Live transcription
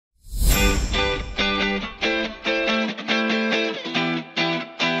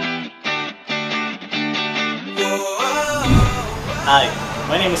Hi,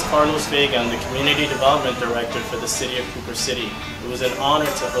 my name is Carlos Vega. I'm the Community Development Director for the City of Cooper City. It was an honor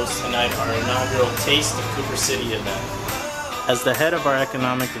to host tonight our inaugural Taste of Cooper City event. As the head of our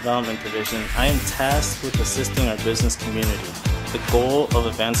Economic Development Division, I am tasked with assisting our business community. The goal of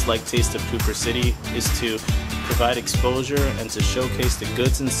events like Taste of Cooper City is to provide exposure and to showcase the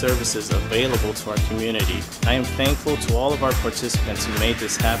goods and services available to our community. I am thankful to all of our participants who made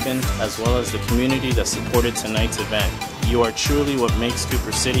this happen, as well as the community that supported tonight's event. You are truly what makes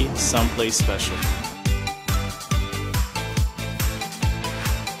Cooper City someplace special.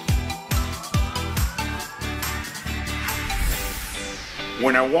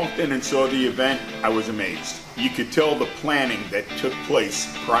 When I walked in and saw the event, I was amazed. You could tell the planning that took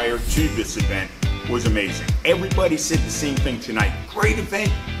place prior to this event was amazing. Everybody said the same thing tonight. Great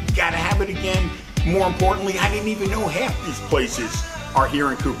event, gotta have it again. More importantly, I didn't even know half these places are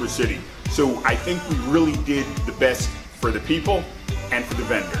here in Cooper City. So I think we really did the best for the people and for the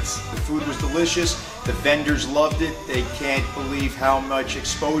vendors. The food was delicious, the vendors loved it, they can't believe how much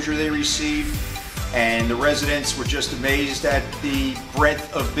exposure they received, and the residents were just amazed at the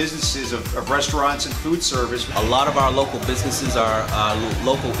breadth of businesses, of restaurants and food service. A lot of our local businesses, our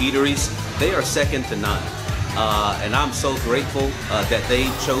local eateries, they are second to none. And I'm so grateful that they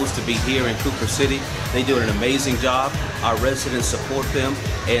chose to be here in Cooper City. They do an amazing job. Our residents support them,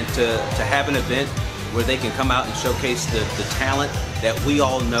 and to have an event where they can come out and showcase the talent that we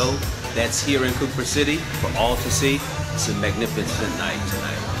all know that's here in Cooper City for all to see. It's a magnificent night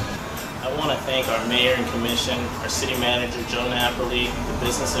tonight. I want to thank our Mayor and Commission, our City Manager Joe Napoli, the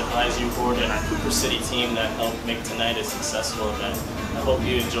Business Advisory Board, and our Cooper City team that helped make tonight a successful event. I hope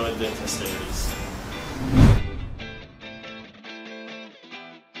you enjoyed the festivities.